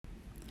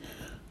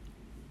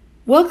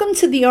Welcome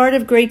to the Art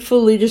of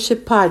Grateful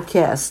Leadership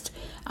podcast.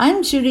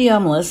 I'm Judy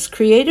Umlas,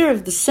 creator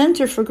of the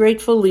Center for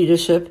Grateful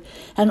Leadership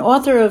and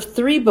author of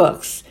 3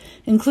 books,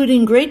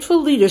 including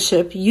Grateful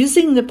Leadership,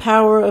 Using the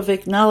Power of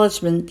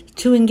Acknowledgment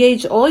to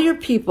Engage All Your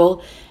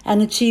People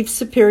and Achieve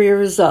Superior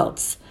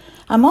Results.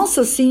 I'm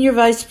also Senior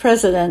Vice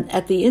President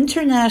at the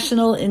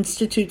International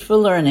Institute for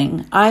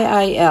Learning,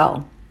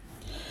 IIL.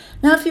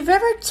 Now, if you've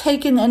ever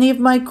taken any of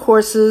my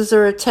courses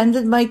or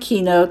attended my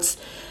keynotes,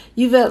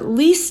 you've at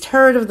least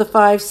heard of the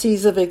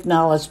 5C's of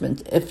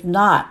acknowledgement, if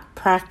not,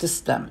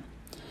 practiced them.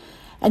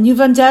 And you've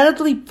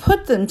undoubtedly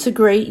put them to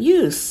great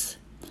use.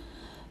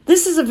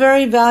 This is a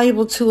very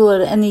valuable tool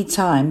at any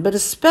time, but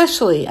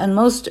especially and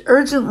most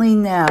urgently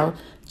now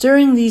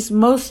during these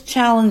most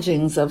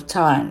challenging of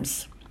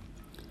times.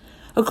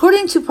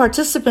 According to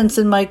participants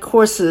in my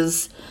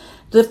courses,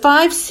 the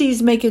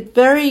 5C's make it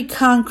very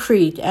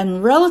concrete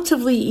and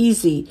relatively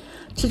easy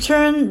to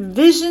turn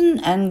vision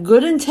and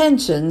good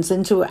intentions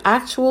into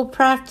actual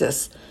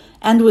practice,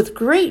 and with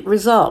great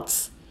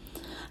results.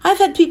 I've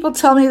had people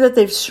tell me that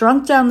they've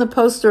shrunk down the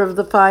poster of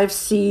the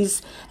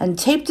 5C's and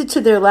taped it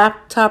to their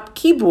laptop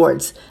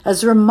keyboards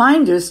as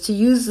reminders to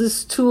use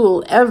this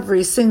tool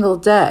every single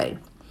day.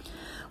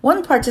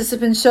 One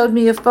participant showed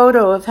me a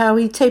photo of how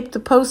he taped the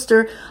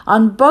poster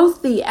on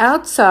both the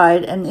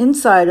outside and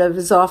inside of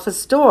his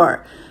office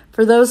door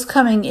for those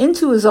coming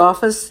into his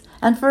office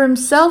and for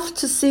himself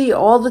to see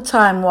all the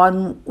time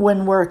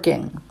when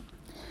working.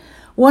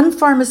 One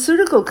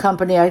pharmaceutical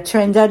company I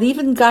trained at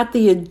even got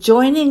the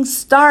adjoining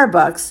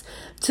Starbucks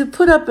to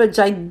put up a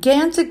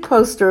gigantic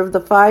poster of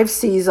the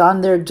 5C's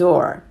on their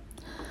door.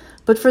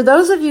 But for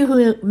those of you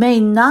who may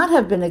not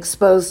have been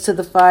exposed to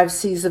the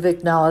 5C's of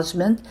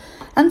acknowledgement,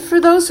 and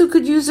for those who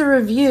could use a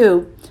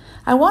review,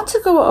 I want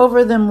to go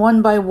over them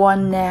one by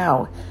one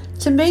now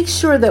to make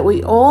sure that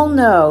we all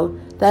know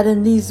that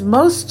in these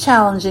most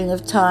challenging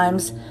of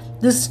times,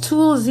 this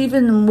tool is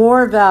even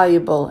more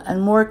valuable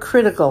and more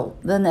critical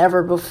than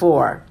ever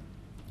before.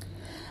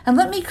 And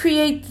let me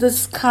create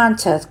this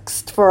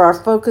context for our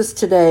focus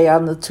today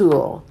on the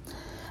tool.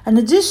 An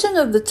edition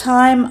of the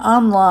Time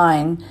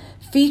Online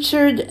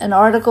featured an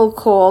article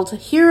called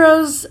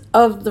Heroes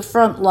of the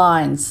Front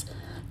Lines.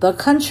 The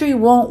Country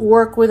Won't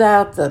Work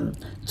Without Them.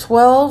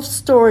 12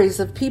 stories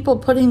of people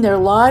putting their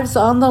lives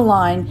on the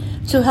line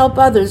to help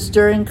others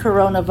during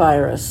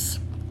coronavirus.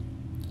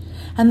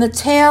 And the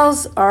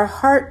tales are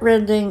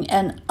heartrending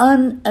and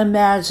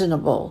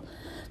unimaginable.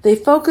 They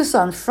focus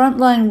on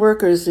frontline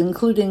workers,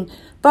 including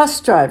bus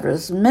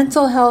drivers,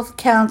 mental health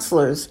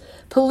counselors,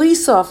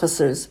 police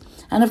officers,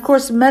 and of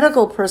course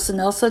medical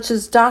personnel such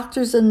as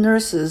doctors and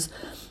nurses,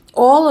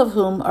 all of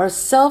whom are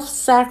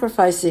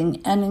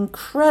self-sacrificing and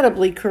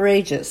incredibly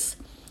courageous.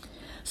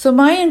 So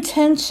my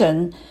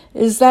intention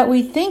is that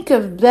we think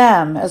of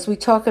them as we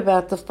talk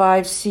about the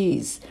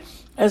 5C's.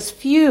 As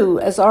few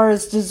as are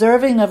as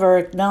deserving of our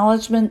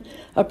acknowledgement,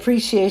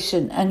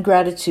 appreciation, and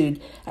gratitude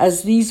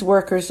as these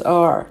workers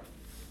are.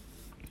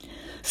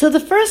 So the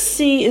first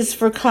C is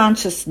for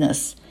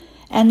consciousness,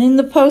 and in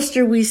the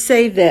poster we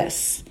say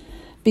this: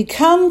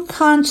 become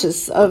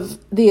conscious of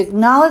the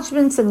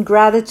acknowledgements and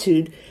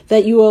gratitude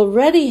that you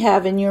already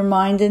have in your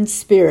mind and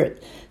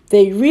spirit.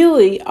 They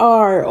really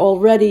are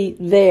already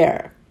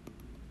there.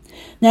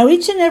 Now,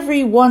 each and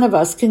every one of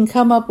us can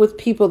come up with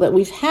people that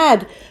we've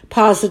had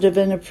positive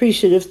and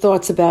appreciative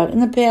thoughts about in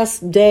the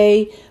past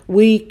day,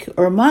 week,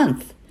 or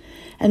month.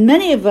 And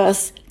many of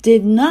us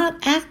did not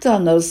act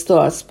on those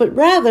thoughts, but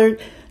rather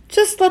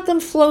just let them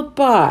float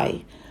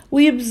by.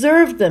 We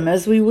observed them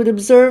as we would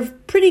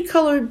observe pretty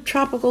colored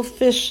tropical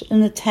fish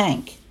in a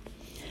tank.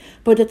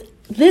 But at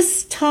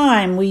this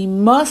time, we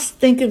must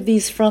think of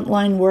these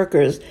frontline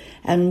workers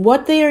and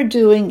what they are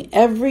doing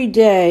every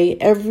day,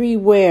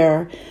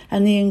 everywhere,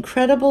 and the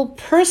incredible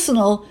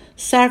personal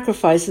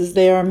sacrifices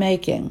they are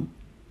making.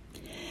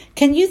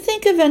 Can you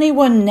think of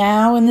anyone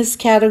now in this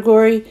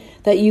category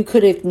that you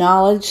could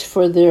acknowledge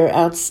for their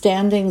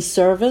outstanding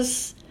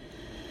service?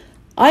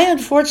 I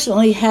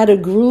unfortunately had a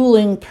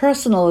grueling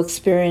personal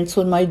experience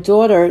when my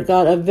daughter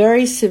got a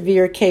very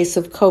severe case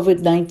of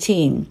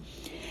COVID-19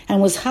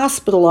 and was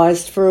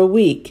hospitalized for a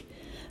week.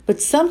 But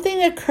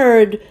something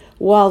occurred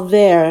while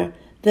there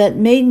that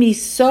made me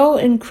so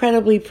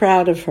incredibly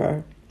proud of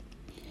her.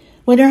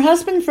 When her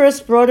husband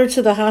first brought her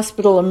to the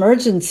hospital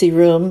emergency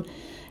room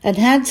and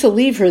had to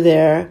leave her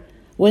there,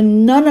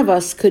 when none of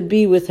us could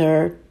be with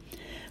her,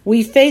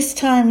 we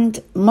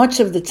FaceTimed much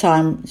of the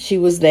time she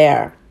was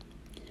there.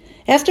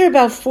 After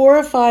about 4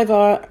 or 5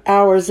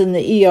 hours in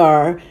the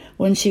ER,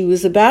 when she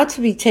was about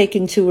to be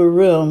taken to a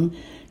room,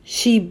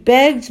 she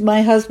begged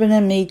my husband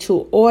and me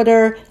to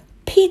order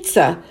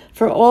pizza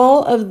for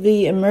all of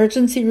the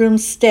emergency room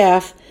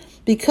staff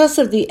because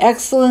of the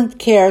excellent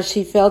care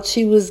she felt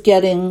she was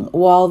getting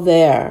while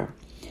there.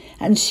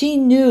 And she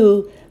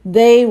knew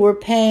they were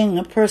paying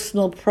a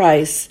personal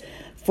price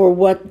for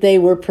what they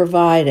were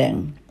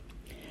providing.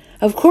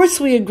 Of course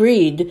we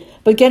agreed,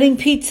 but getting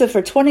pizza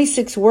for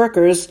 26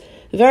 workers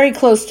very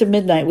close to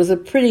midnight was a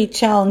pretty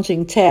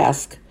challenging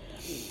task.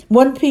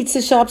 One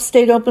pizza shop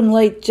stayed open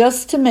late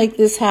just to make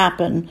this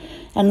happen,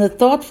 and the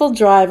thoughtful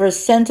driver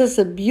sent us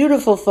a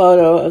beautiful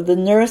photo of the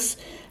nurse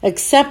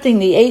accepting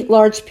the 8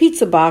 large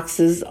pizza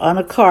boxes on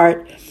a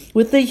cart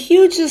with the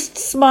hugest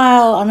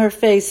smile on her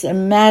face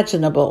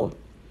imaginable.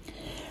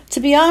 To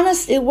be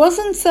honest, it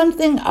wasn't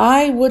something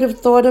I would have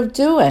thought of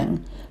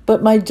doing,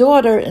 but my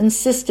daughter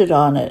insisted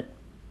on it.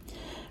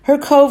 Her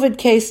COVID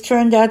case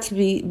turned out to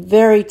be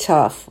very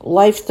tough,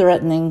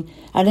 life-threatening,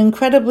 and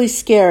incredibly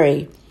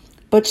scary,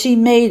 but she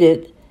made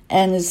it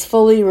and is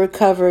fully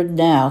recovered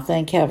now,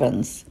 thank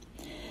heavens.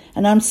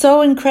 And I'm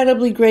so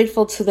incredibly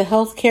grateful to the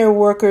healthcare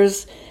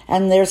workers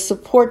and their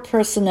support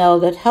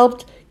personnel that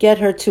helped get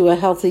her to a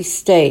healthy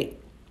state.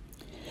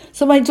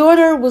 So my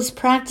daughter was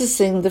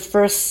practicing the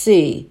first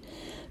C,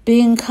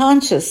 being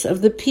conscious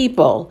of the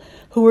people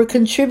who were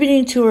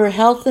contributing to her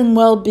health and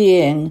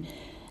well-being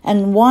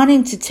and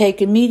wanting to take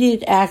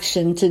immediate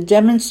action to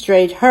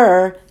demonstrate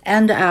her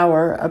and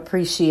our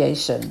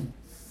appreciation.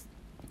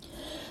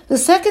 The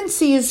second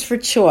C is for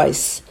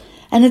choice,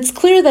 and it's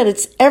clear that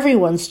it's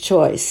everyone's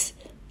choice,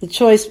 the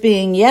choice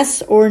being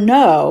yes or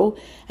no,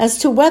 as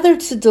to whether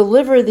to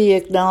deliver the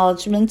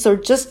acknowledgments or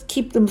just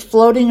keep them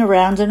floating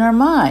around in our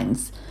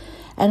minds.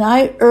 And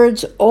I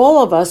urge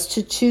all of us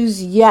to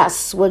choose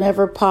yes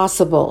whenever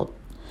possible.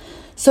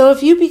 So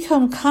if you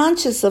become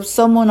conscious of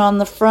someone on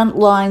the front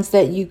lines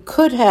that you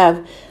should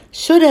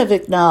have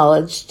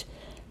acknowledged,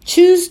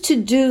 choose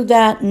to do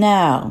that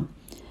now.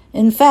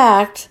 In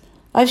fact,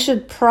 I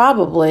should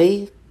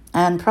probably,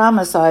 and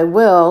promise I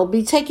will,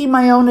 be taking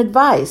my own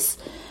advice,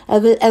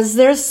 as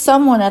there's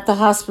someone at the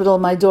hospital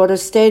my daughter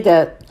stayed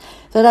at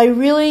that I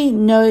really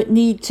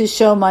need to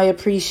show my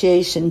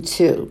appreciation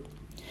to.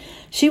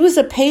 She was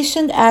a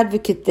patient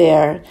advocate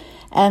there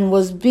and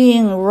was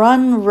being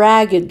run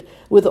ragged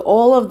with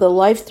all of the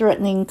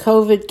life-threatening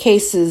COVID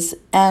cases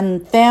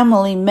and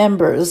family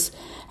members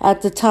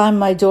at the time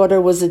my daughter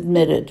was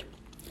admitted.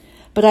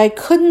 But I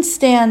couldn't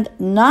stand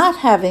not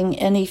having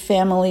any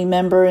family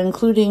member,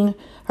 including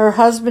her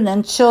husband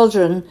and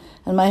children,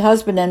 and my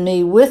husband and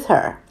me, with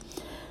her.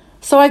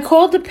 So I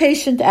called the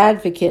patient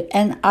advocate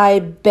and I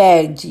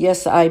begged.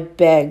 Yes, I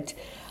begged.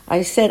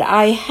 I said,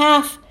 I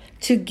have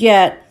to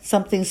get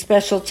something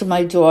special to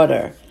my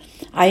daughter.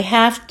 I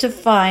have to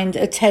find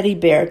a teddy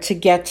bear to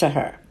get to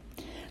her.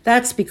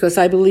 That's because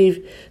I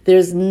believe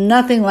there's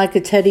nothing like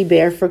a teddy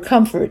bear for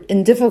comfort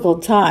in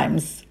difficult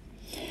times.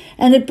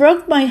 And it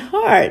broke my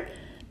heart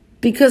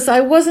because I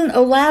wasn't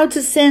allowed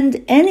to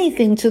send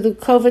anything to the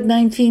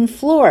COVID-19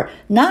 floor,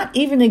 not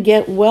even a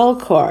get well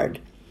card.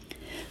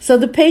 So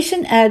the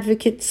patient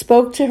advocate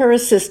spoke to her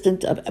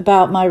assistant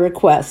about my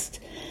request.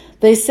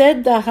 They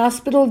said the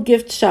hospital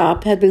gift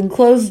shop had been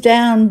closed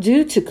down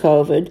due to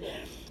COVID,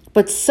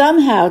 but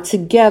somehow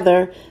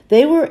together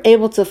they were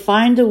able to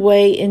find a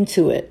way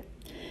into it.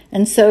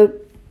 And so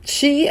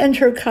she and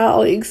her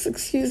colleagues,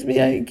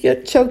 I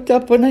get choked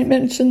up when I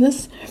mention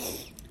this,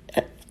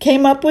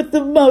 came up with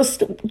the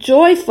most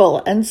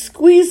joyful and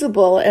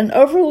squeezable and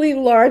overly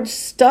large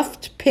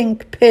stuffed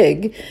pink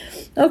pig.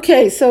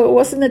 Okay, so it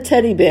wasn't a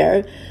teddy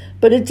bear,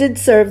 but it did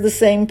serve the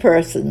same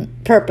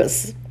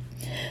purpose.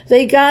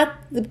 They got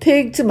the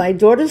pig to my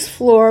daughter's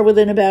floor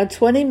within about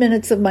 20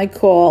 minutes of my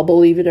call,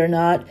 believe it or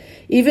not,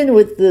 even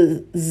with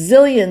the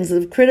zillions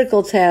of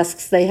critical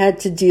tasks they had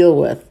to deal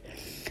with.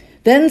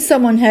 Then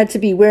someone had to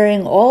be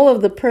wearing all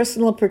of the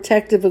personal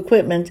protective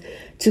equipment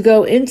to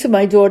go into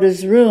my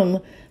daughter's room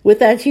with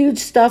that huge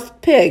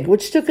stuffed pig,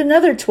 which took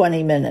another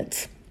 20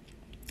 minutes.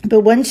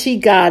 But when she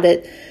got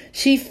it,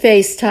 she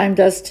FaceTimed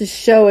us to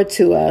show it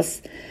to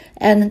us,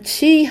 and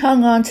she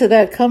hung on to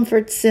that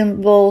comfort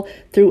symbol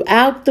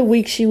throughout the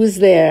week she was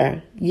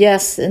there.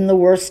 Yes, in the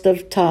worst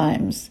of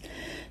times.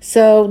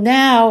 So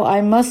now I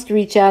must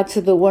reach out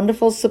to the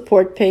wonderful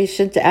support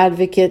patient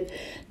advocate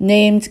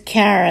named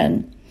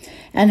Karen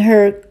and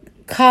her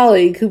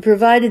colleague who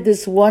provided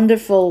this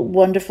wonderful,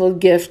 wonderful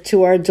gift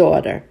to our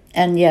daughter.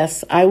 And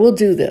yes, I will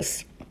do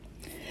this.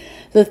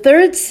 The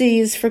third C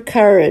is for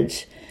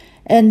courage.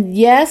 And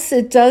yes,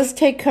 it does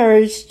take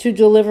courage to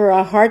deliver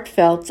a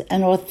heartfelt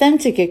and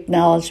authentic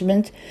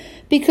acknowledgement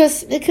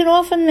because it can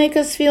often make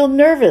us feel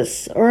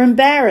nervous or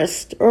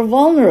embarrassed or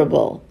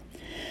vulnerable.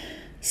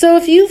 So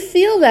if you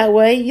feel that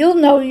way, you'll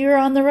know you're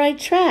on the right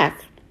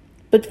track.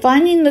 But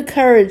finding the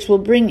courage will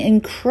bring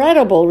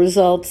incredible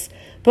results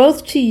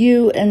both to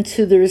you and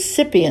to the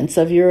recipients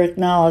of your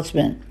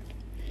acknowledgement.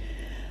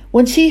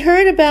 When she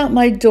heard about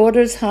my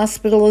daughter's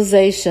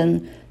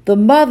hospitalization, the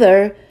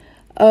mother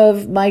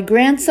of my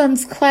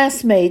grandson's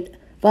classmate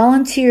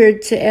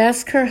volunteered to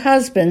ask her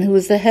husband, who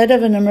was the head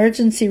of an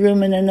emergency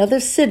room in another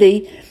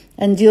city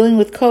and dealing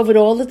with COVID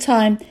all the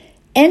time,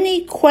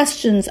 any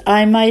questions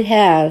I might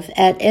have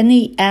at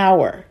any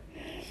hour.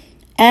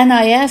 And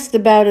I asked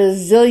about a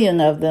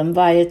zillion of them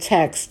via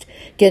text,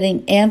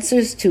 getting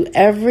answers to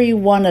every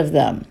one of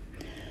them.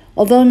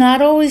 Although not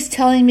always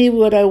telling me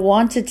what I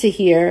wanted to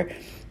hear,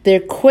 their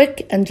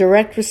quick and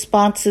direct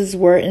responses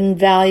were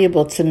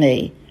invaluable to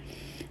me.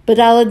 But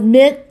I'll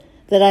admit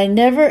that I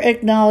never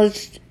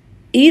acknowledged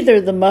either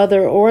the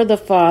mother or the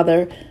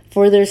father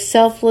for their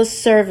selfless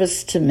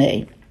service to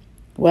me.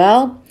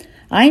 Well,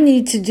 I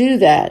need to do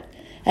that.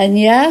 And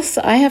yes,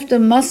 I have to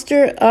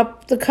muster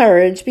up the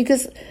courage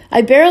because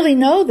I barely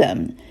know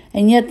them,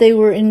 and yet they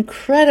were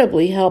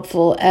incredibly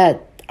helpful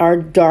at our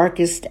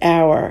darkest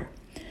hour.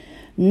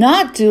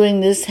 Not doing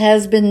this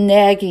has been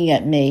nagging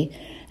at me,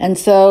 and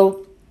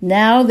so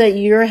now that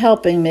you're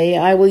helping me,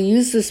 I will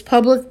use this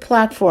public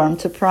platform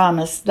to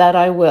promise that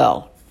I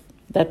will.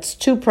 That's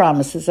 2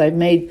 promises I've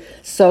made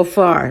so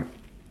far.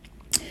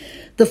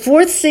 The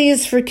 4th C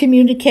is for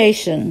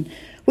communication,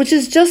 which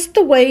is just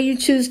the way you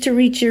choose to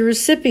reach your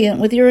recipient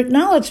with your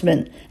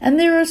acknowledgement. And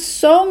there are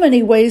so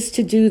many ways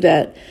to do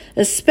that,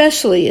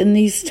 especially in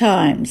these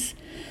times.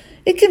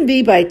 It can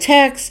be by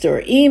text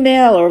or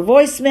email or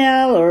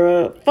voicemail or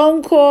a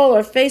phone call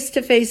or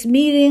face-to-face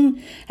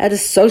meeting at a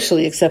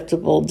socially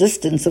acceptable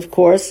distance, of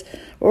course,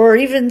 or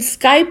even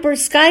Skype or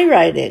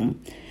skywriting.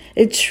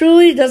 It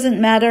truly doesn't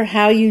matter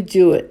how you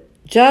do it.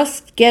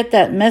 Just get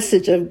that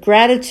message of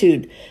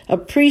gratitude,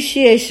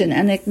 appreciation,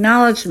 and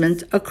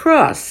acknowledgement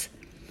across.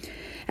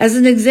 As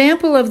an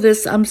example of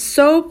this, I'm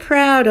so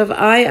proud of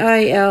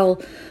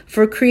IIL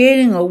for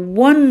creating a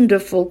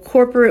wonderful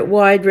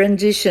corporate-wide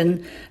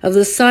rendition of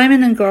the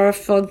Simon and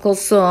Garfunkel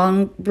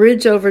song,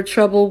 Bridge Over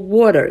Troubled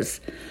Waters,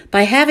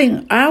 by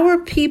having our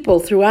people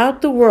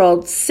throughout the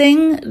world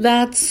sing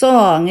that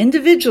song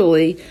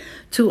individually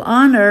to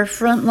honor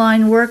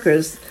frontline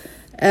workers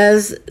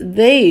as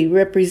they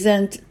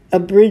represent a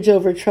bridge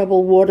over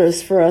troubled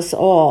waters for us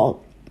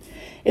all.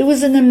 It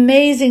was an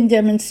amazing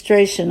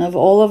demonstration of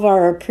all of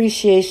our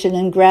appreciation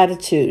and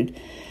gratitude,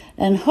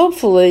 and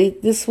hopefully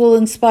this will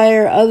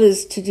inspire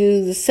others to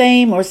do the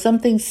same or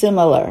something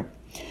similar.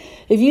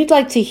 If you'd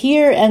like to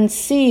hear and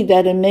see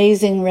that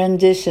amazing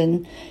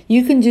rendition,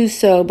 you can do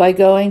so by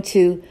going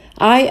to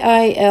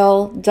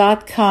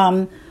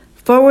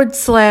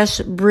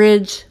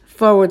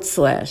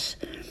iil.com/bridge/.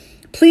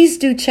 Please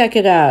do check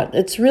it out.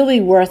 It's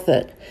really worth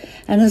it.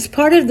 And as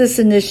part of this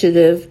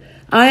initiative,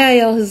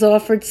 IIL has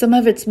offered some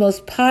of its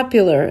most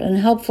popular and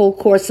helpful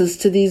courses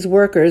to these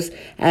workers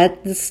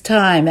at this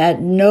time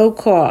at no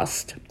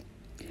cost.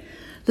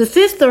 The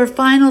 5th or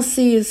final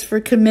C is for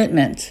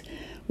commitment.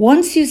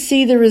 Once you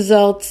see the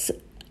results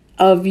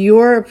of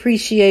your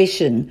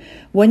appreciation,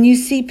 when you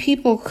see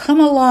people come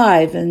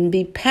alive and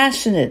be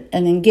passionate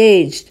and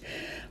engaged,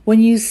 when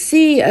you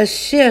see a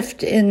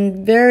shift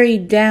in very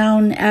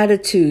down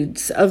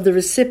attitudes of the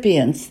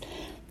recipients,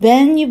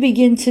 then you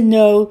begin to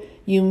know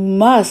you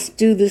must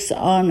do this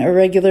on a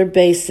regular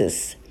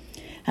basis.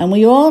 And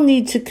we all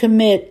need to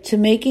commit to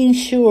making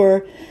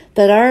sure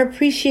that our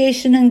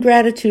appreciation and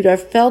gratitude are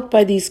felt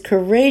by these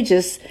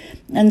courageous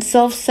and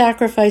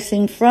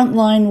self-sacrificing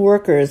frontline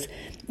workers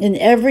in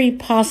every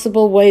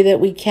possible way that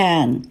we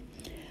can.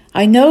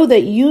 I know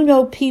that you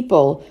know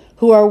people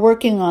who are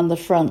working on the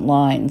front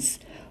lines,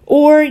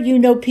 or you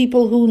know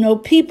people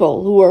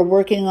who are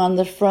working on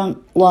the front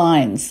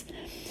lines.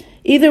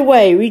 Either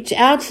way, reach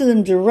out to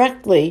them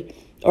directly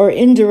or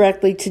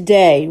indirectly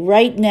today,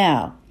 right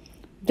now.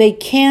 They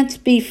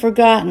can't be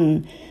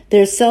forgotten.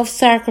 Their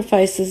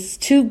self-sacrifice is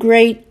too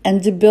great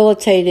and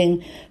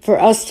debilitating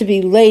for us to be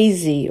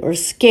lazy or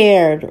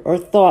scared or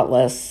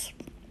thoughtless.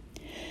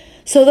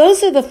 So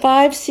those are the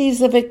 5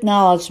 C's of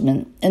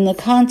acknowledgement in the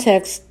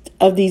context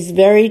of these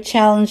very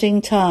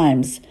challenging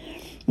times.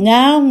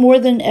 Now more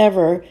than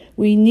ever,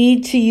 we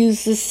need to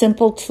use this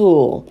simple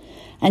tool.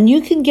 And you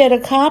can get a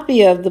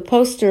copy of the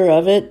poster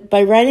of it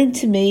by writing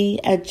to me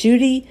at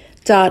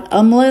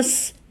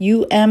judy.umlas,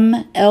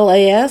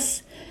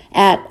 UMLAS,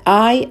 at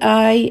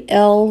iil.com.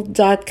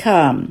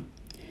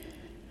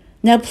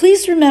 Now,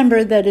 please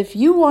remember that if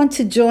you want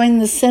to join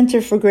the Center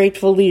for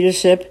Grateful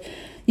Leadership,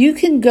 you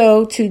can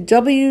go to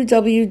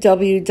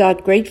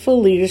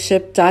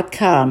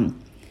www.gratefulleadership.com.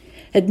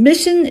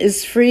 Admission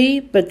is free,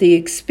 but the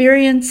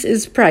experience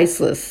is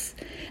priceless,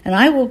 and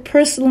I will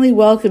personally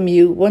welcome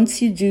you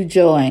once you do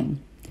join.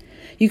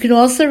 You can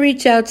also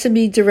reach out to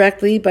me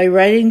directly by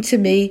writing to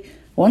me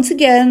once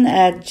again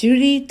at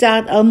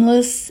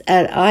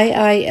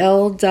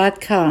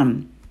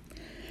judy.umlas@iil.com.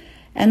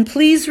 And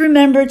please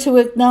remember to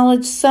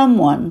acknowledge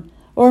someone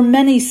or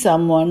many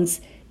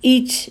someones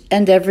each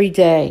and every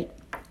day.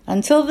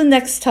 Until the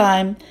next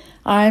time,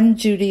 I'm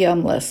Judy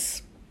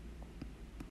Umlas.